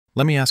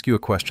Let me ask you a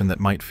question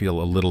that might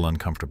feel a little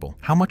uncomfortable.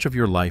 How much of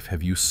your life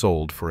have you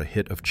sold for a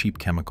hit of cheap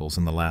chemicals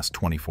in the last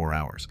 24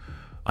 hours?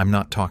 I'm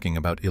not talking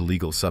about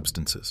illegal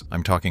substances.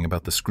 I'm talking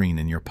about the screen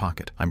in your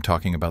pocket. I'm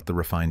talking about the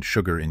refined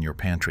sugar in your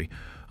pantry.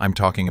 I'm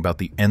talking about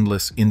the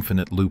endless,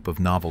 infinite loop of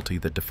novelty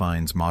that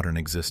defines modern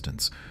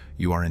existence.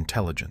 You are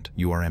intelligent.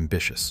 You are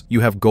ambitious.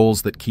 You have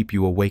goals that keep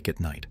you awake at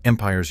night,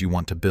 empires you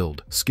want to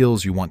build,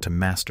 skills you want to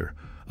master,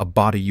 a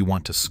body you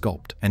want to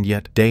sculpt, and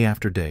yet, day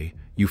after day,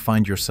 you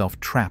find yourself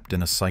trapped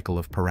in a cycle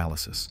of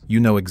paralysis. You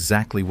know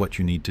exactly what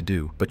you need to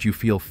do, but you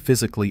feel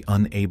physically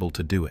unable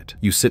to do it.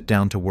 You sit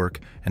down to work,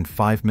 and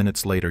 5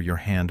 minutes later your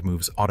hand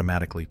moves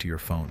automatically to your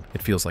phone.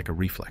 It feels like a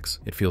reflex.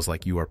 It feels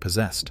like you are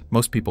possessed.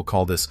 Most people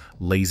call this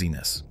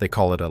laziness. They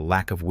call it a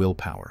lack of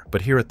willpower.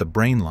 But here at the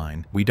Brain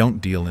Line, we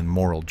don't deal in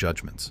moral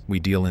judgments. We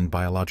deal in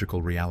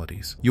biological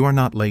realities. You are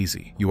not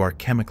lazy. You are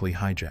chemically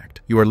hijacked.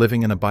 You are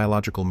living in a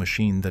biological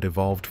machine that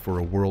evolved for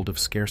a world of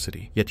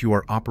scarcity, yet you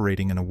are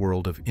operating in a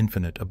world of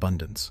infinite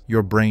abundance.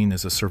 Your brain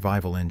is a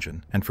survival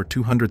engine, and for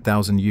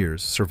 200,000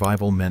 years,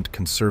 survival meant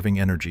conserving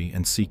energy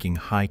and seeking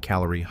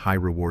high-calorie,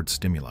 high-reward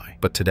stimuli.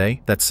 But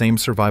today, that same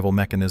survival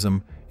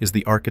mechanism is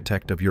the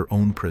architect of your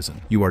own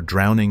prison. You are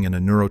drowning in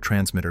a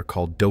neurotransmitter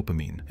called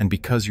dopamine, and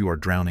because you are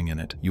drowning in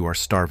it, you are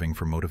starving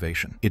for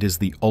motivation. It is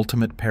the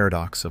ultimate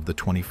paradox of the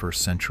 21st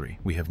century.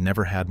 We have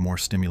never had more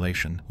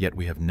stimulation, yet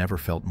we have never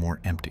felt more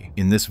empty.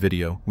 In this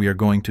video, we are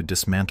going to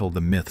dismantle the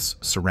myths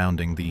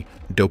surrounding the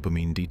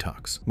dopamine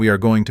detox. We are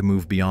going to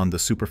move beyond the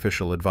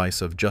superficial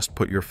advice of just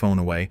put your phone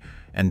away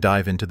and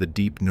dive into the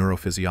deep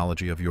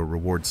neurophysiology of your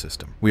reward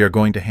system. We are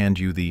going to hand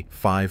you the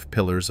 5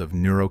 pillars of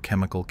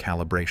neurochemical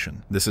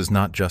calibration. This is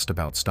not just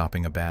about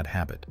stopping a bad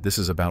habit. This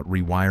is about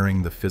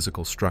rewiring the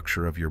physical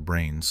structure of your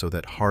brain so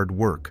that hard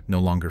work no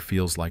longer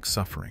feels like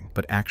suffering,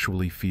 but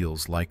actually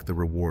feels like the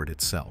reward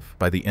itself.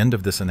 By the end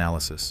of this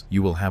analysis,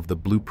 you will have the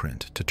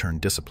blueprint to turn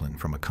discipline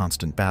from a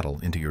constant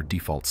battle into your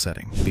default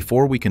setting.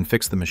 Before we can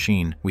fix the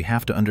machine, we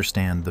have to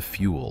understand the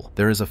fuel.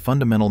 There is a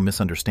fundamental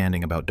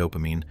misunderstanding about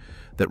dopamine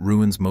that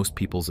ruins most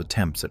people's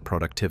attempts at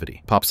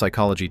productivity. Pop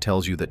psychology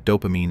tells you that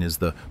dopamine is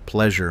the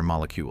pleasure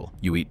molecule.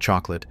 You eat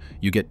chocolate,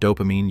 you get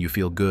dopamine, you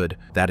feel good.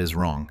 That is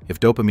wrong. If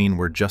dopamine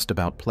were just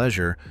about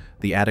pleasure,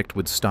 the addict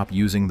would stop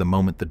using the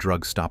moment the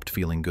drug stopped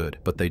feeling good.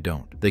 But they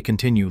don't. They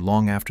continue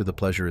long after the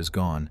pleasure is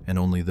gone and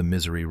only the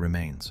misery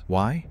remains.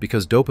 Why?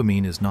 Because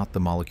dopamine is not the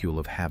molecule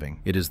of having.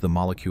 It is the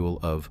molecule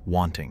of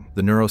wanting.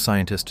 The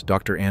neuroscientist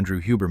Dr.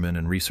 Andrew Huberman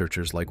and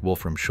researchers like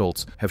Wolfram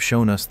Schultz have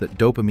shown us that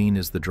dopamine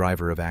is the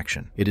driver of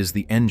action. It is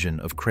the engine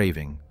of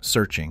craving,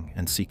 searching,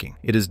 and seeking.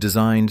 It is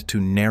designed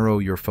to narrow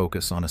your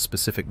focus on a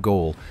specific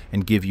goal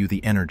and give you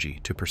the energy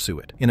to pursue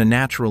it. In a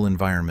natural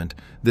environment,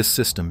 this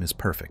system is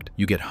perfect.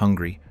 You get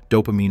hungry,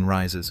 dopamine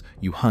rises,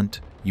 you hunt,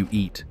 you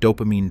eat,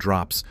 dopamine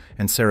drops,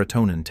 and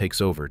serotonin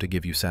takes over to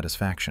give you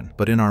satisfaction.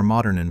 But in our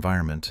modern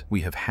environment,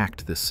 we have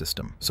hacked this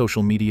system.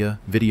 Social media,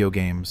 video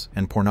games,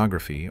 and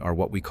pornography are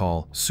what we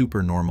call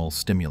supernormal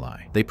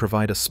stimuli. They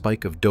provide a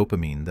spike of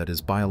dopamine that is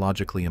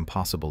biologically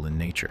impossible in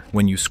nature.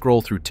 When you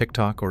scroll through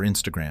TikTok or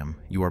Instagram,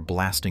 you are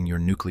blasting your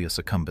nucleus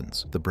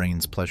accumbens, the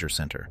brain's pleasure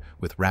center,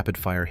 with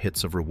rapid-fire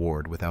hits of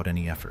reward without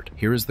any effort.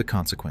 Here is the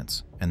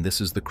consequence, and this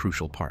is the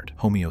crucial part: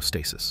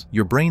 homeostasis.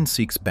 Your brain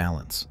seeks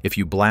balance. If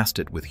you blast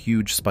it with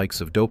huge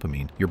spikes of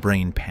dopamine, your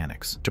brain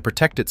panics. To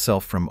protect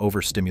itself from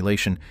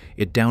overstimulation,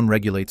 it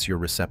downregulates your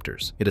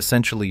receptors. It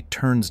essentially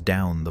turns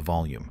down the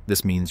volume.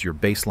 This means your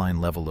baseline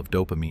level of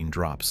dopamine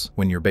drops.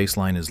 When your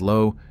baseline is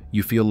low,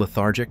 you feel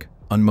lethargic,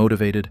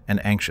 unmotivated,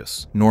 and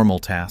anxious. Normal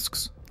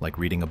tasks, like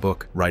reading a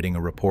book, writing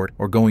a report,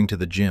 or going to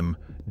the gym,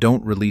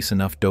 don't release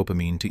enough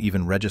dopamine to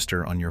even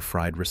register on your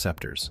fried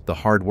receptors. The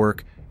hard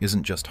work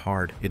isn't just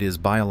hard, it is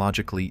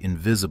biologically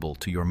invisible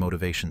to your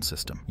motivation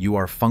system. You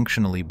are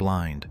functionally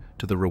blind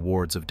to the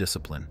rewards of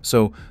discipline.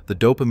 So, the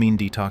dopamine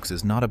detox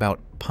is not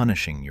about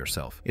punishing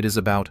yourself. It is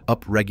about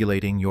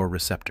upregulating your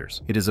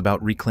receptors. It is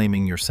about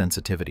reclaiming your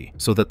sensitivity,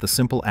 so that the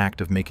simple act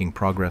of making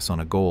progress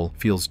on a goal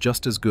feels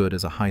just as good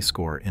as a high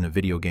score in a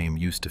video game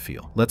used to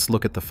feel. Let's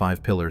look at the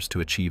 5 pillars to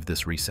achieve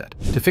this reset.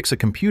 To fix a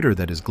computer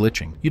that is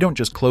glitching, you don't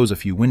just close a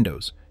few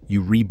windows.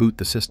 You reboot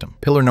the system.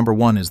 Pillar number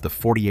 1 is the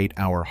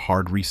 48-hour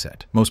hard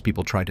reset. Most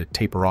people try to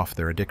taper off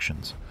their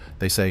addictions.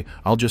 They say,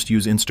 I'll just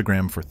use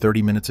Instagram for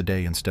 30 minutes a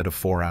day instead of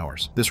 4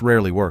 hours. This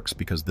rarely works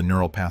because the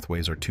neural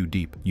pathways are too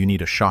deep. You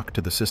need a shock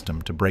to the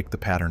system to break the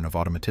pattern of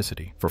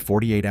automaticity. For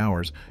 48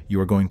 hours, you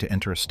are going to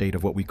enter a state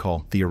of what we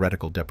call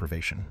theoretical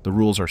deprivation. The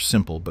rules are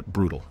simple but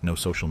brutal. No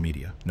social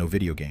media, no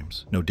video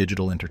games, no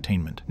digital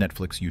entertainment,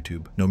 Netflix,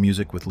 YouTube, no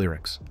music with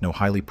lyrics, no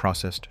highly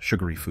processed,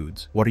 sugary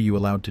foods. What are you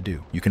allowed to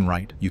do? You can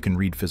write, you can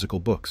read physical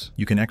books,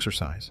 you can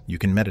exercise, you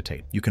can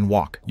meditate, you can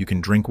walk, you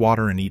can drink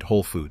water and eat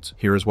whole foods.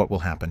 Here is what will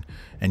happen,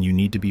 and you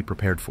need to be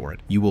prepared for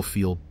it. You will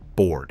feel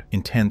bored,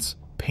 intense,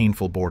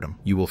 painful boredom.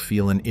 You will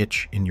feel an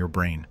itch in your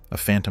brain, a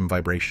phantom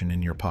vibration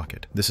in your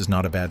pocket. This is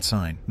not a bad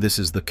sign. This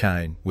is the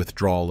kind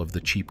withdrawal of the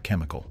cheap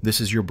chemical.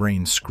 This is your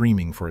brain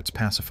screaming for its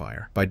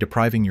pacifier. By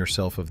depriving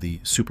yourself of the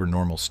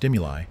supernormal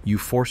stimuli, you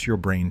force your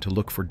brain to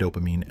look for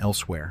dopamine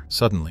elsewhere.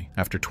 Suddenly,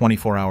 after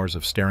 24 hours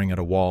of staring at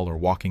a wall or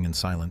walking in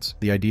silence,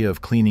 the idea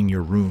of cleaning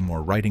your room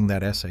or writing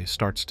that essay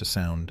starts to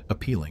sound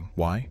appealing.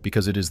 Why?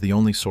 Because it is the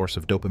only source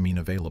of dopamine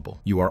available.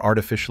 You are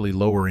artificially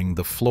lowering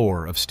the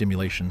floor of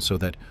stimulation so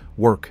that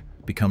work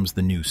becomes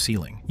the new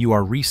ceiling. You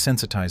are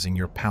resensitizing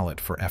your palate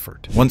for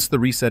effort. Once the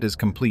reset is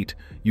complete,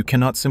 you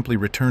cannot simply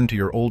return to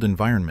your old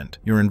environment.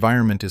 Your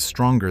environment is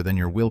stronger than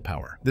your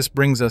willpower. This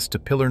brings us to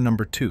pillar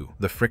number 2,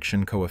 the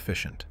friction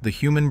coefficient. The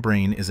human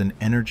brain is an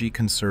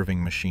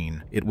energy-conserving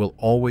machine. It will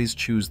always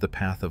choose the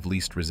path of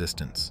least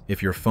resistance.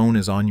 If your phone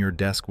is on your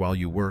desk while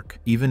you work,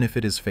 even if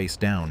it is face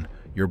down,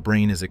 your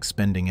brain is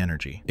expending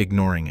energy,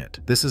 ignoring it.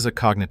 This is a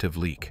cognitive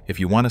leak. If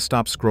you want to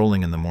stop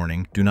scrolling in the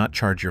morning, do not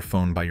charge your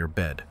phone by your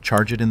bed.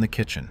 Charge it in the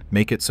kitchen.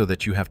 Make it so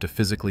that you have to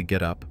physically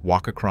get up,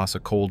 walk across a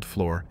cold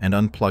floor, and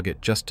unplug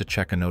it just to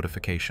check a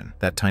notification.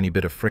 That tiny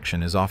bit of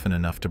friction is often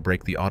enough to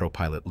break the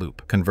autopilot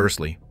loop.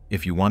 Conversely,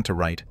 if you want to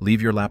write,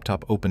 leave your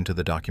laptop open to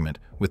the document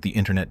with the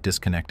internet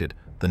disconnected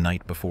the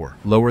night before.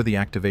 Lower the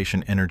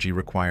activation energy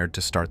required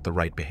to start the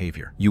right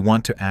behavior. You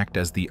want to act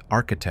as the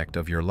architect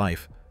of your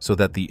life, so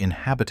that the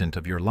inhabitant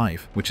of your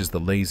life, which is the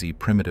lazy,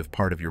 primitive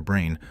part of your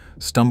brain,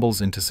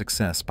 stumbles into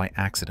success by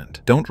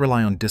accident. Don't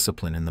rely on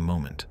discipline in the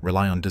moment.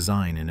 Rely on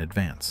design in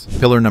advance.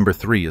 Pillar number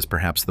 3 is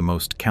perhaps the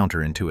most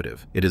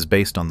counterintuitive. It is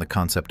based on the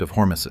concept of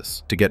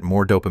hormesis. To get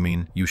more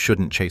dopamine, you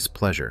shouldn't chase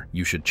pleasure.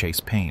 You should chase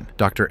pain.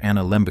 Dr.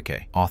 Anna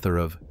Limbic, author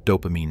of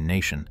Dopamine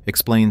Nation,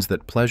 explains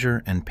that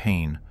pleasure and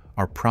pain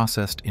are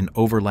processed in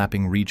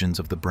overlapping regions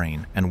of the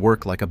brain and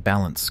work like a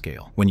balance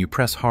scale. When you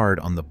press hard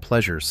on the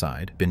pleasure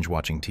side, binge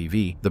watching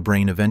TV, the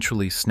brain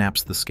eventually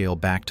snaps the scale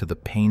back to the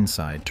pain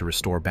side to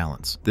restore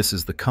balance. This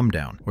is the come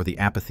down, or the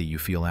apathy you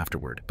feel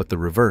afterward. But the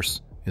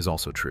reverse is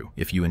also true.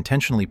 If you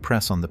intentionally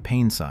press on the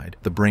pain side,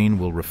 the brain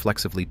will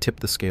reflexively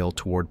tip the scale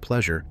toward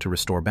pleasure to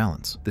restore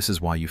balance. This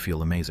is why you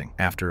feel amazing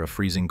after a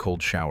freezing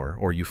cold shower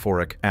or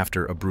euphoric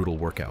after a brutal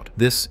workout.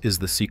 This is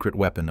the secret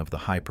weapon of the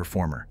high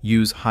performer.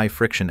 Use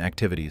high-friction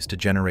activities to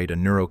generate a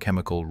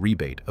neurochemical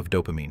rebate of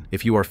dopamine.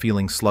 If you are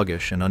feeling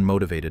sluggish and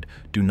unmotivated,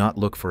 do not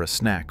look for a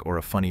snack or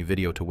a funny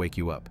video to wake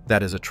you up.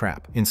 That is a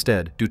trap.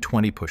 Instead, do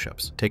 20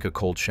 push-ups, take a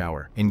cold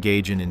shower,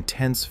 engage in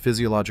intense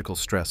physiological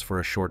stress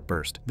for a short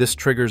burst. This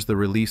triggers the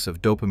release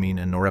of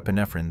dopamine and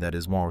norepinephrine that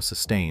is more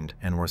sustained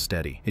and more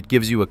steady. It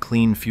gives you a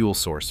clean fuel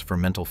source for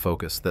mental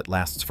focus that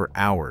lasts for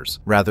hours,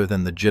 rather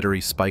than the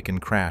jittery spike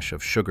and crash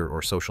of sugar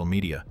or social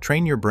media.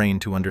 Train your brain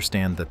to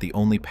understand that the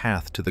only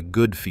path to the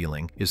good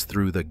feeling is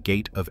through the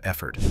gate of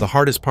effort. The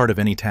hardest part of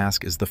any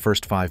task is the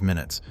first 5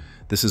 minutes.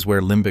 This is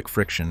where limbic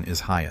friction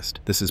is highest.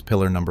 This is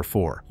pillar number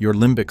 4. Your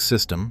limbic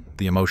system,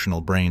 the emotional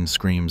brain,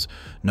 screams,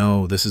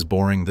 "No, this is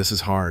boring, this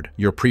is hard."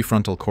 Your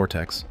prefrontal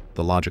cortex,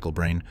 the logical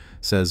brain,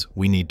 says,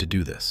 "We need to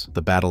do this."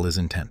 The battle is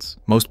intense.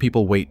 Most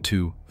people wait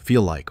to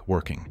feel like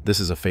working. This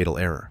is a fatal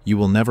error. You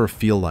will never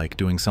feel like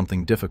doing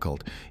something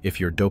difficult if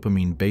your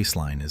dopamine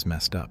baseline is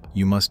messed up.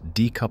 You must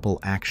decouple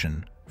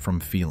action from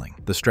feeling.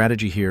 The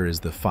strategy here is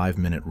the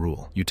 5-minute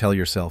rule. You tell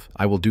yourself,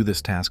 I will do this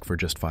task for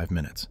just 5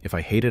 minutes. If I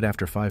hate it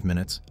after 5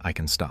 minutes, I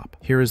can stop.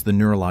 Here is the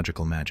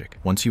neurological magic.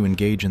 Once you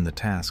engage in the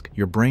task,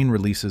 your brain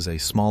releases a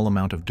small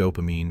amount of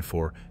dopamine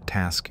for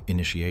task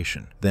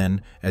initiation.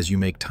 Then, as you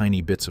make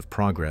tiny bits of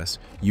progress,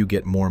 you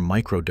get more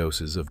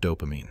microdoses of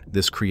dopamine.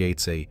 This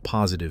creates a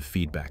positive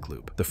feedback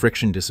loop. The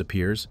friction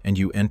disappears, and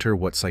you enter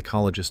what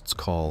psychologists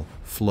call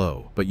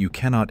flow. But you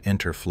cannot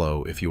enter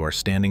flow if you are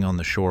standing on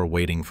the shore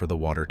waiting for the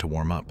water to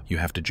warm up. You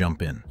have to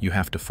jump in. You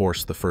have to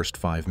force the first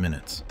 5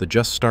 minutes. The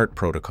Just Start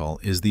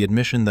protocol is the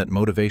admission that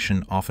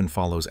motivation often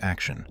follows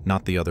action,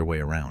 not the other way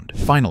around.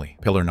 Finally,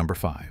 pillar number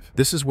 5.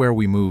 This is where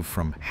we move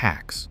from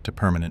hacks to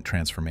permanent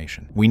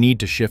transformation. We need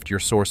to shift your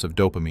source of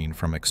dopamine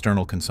from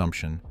external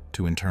consumption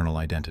to internal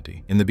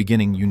identity. In the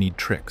beginning, you need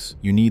tricks.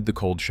 You need the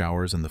cold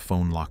showers and the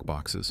phone lock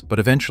boxes. But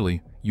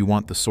eventually, you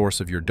want the source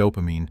of your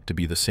dopamine to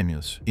be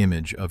the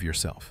image of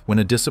yourself. When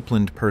a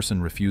disciplined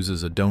person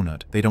refuses a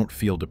donut, they don't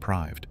feel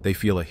deprived. They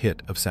feel a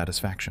hit of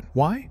satisfaction.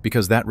 Why?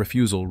 Because that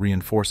refusal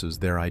reinforces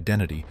their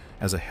identity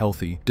as a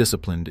healthy,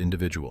 disciplined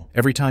individual.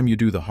 Every time you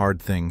do the hard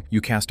thing,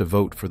 you cast a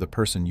vote for the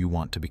person you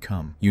want to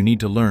become. You need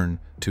to learn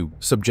to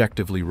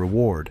subjectively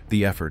reward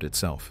the effort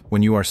itself.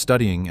 When you are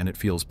studying and it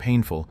feels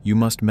painful, you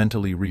must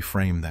mentally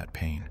reframe that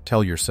pain.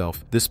 Tell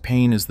yourself, this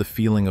pain is the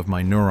feeling of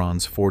my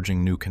neurons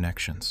forging new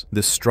connections.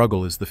 This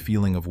struggle is the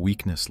feeling of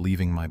weakness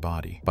leaving my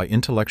body. By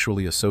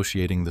intellectually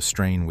associating the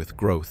strain with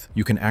growth,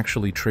 you can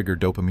actually trigger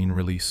dopamine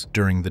release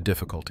during the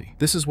difficulty.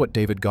 This is what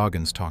David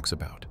Goggins talks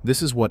about.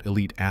 This is what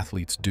elite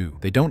athletes do.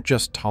 They don't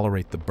just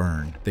tolerate the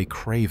burn, they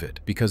crave it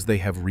because they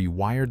have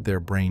rewired their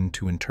brain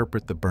to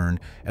interpret the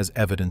burn as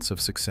evidence of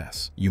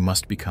success. You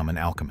must become an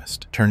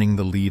alchemist, turning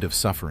the lead of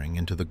suffering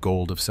into the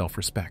gold of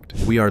self-respect.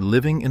 We are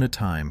living in a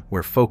time time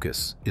where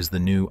focus is the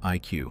new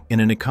IQ. In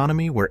an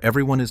economy where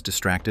everyone is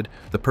distracted,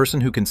 the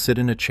person who can sit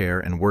in a chair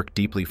and work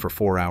deeply for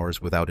 4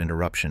 hours without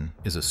interruption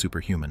is a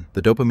superhuman.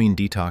 The dopamine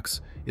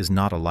detox is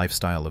not a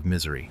lifestyle of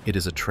misery. It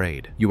is a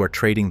trade. You are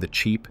trading the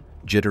cheap,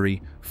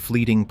 jittery,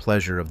 fleeting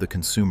pleasure of the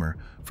consumer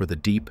for the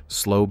deep,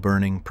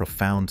 slow-burning,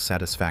 profound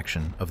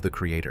satisfaction of the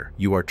creator.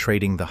 You are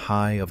trading the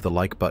high of the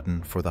like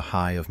button for the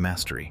high of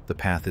mastery. The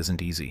path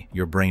isn't easy.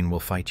 Your brain will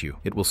fight you.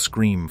 It will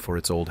scream for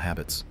its old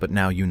habits. But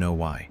now you know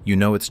why. You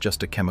know it's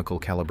just a chemical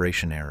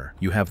calibration error.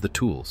 You have the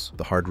tools,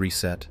 the hard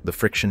reset, the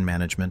friction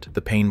management,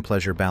 the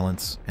pain-pleasure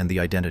balance, and the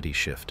identity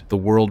shift. The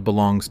world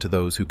belongs to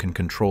those who can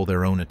control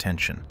their own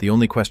attention. The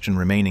only question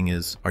remaining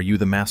is, are you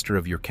the master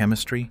of your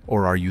chemistry,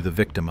 or are you the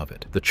victim of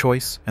it? The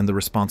choice and the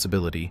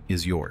responsibility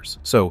is yours.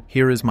 So,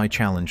 here is my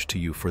challenge to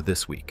you for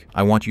this week.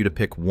 I want you to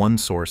pick one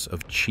source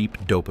of cheap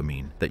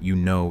dopamine that you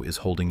know is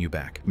holding you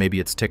back. Maybe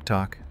it's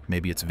TikTok,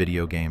 maybe it's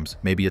video games,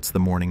 maybe it's the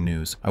morning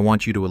news. I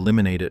want you to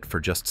eliminate it for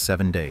just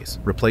 7 days.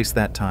 Replace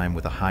that time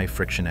with a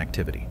high-friction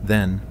activity.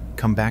 Then,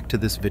 come back to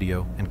this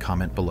video and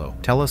comment below.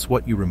 Tell us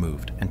what you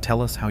removed and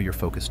tell us how your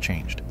focus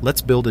changed.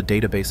 Let's build a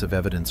database of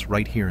evidence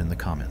right here in the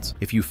comments.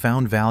 If you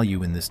found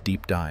value in this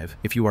deep dive,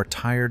 if you are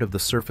tired of the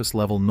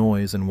surface-level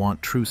noise and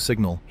want true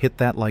signal, hit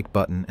that like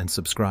button and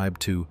subscribe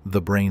to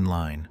The Brain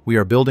Line. We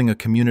are building a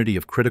community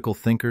of critical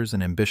thinkers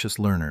and ambitious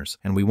learners,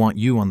 and we want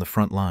you on the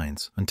front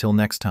lines. Until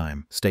next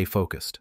time, stay focused.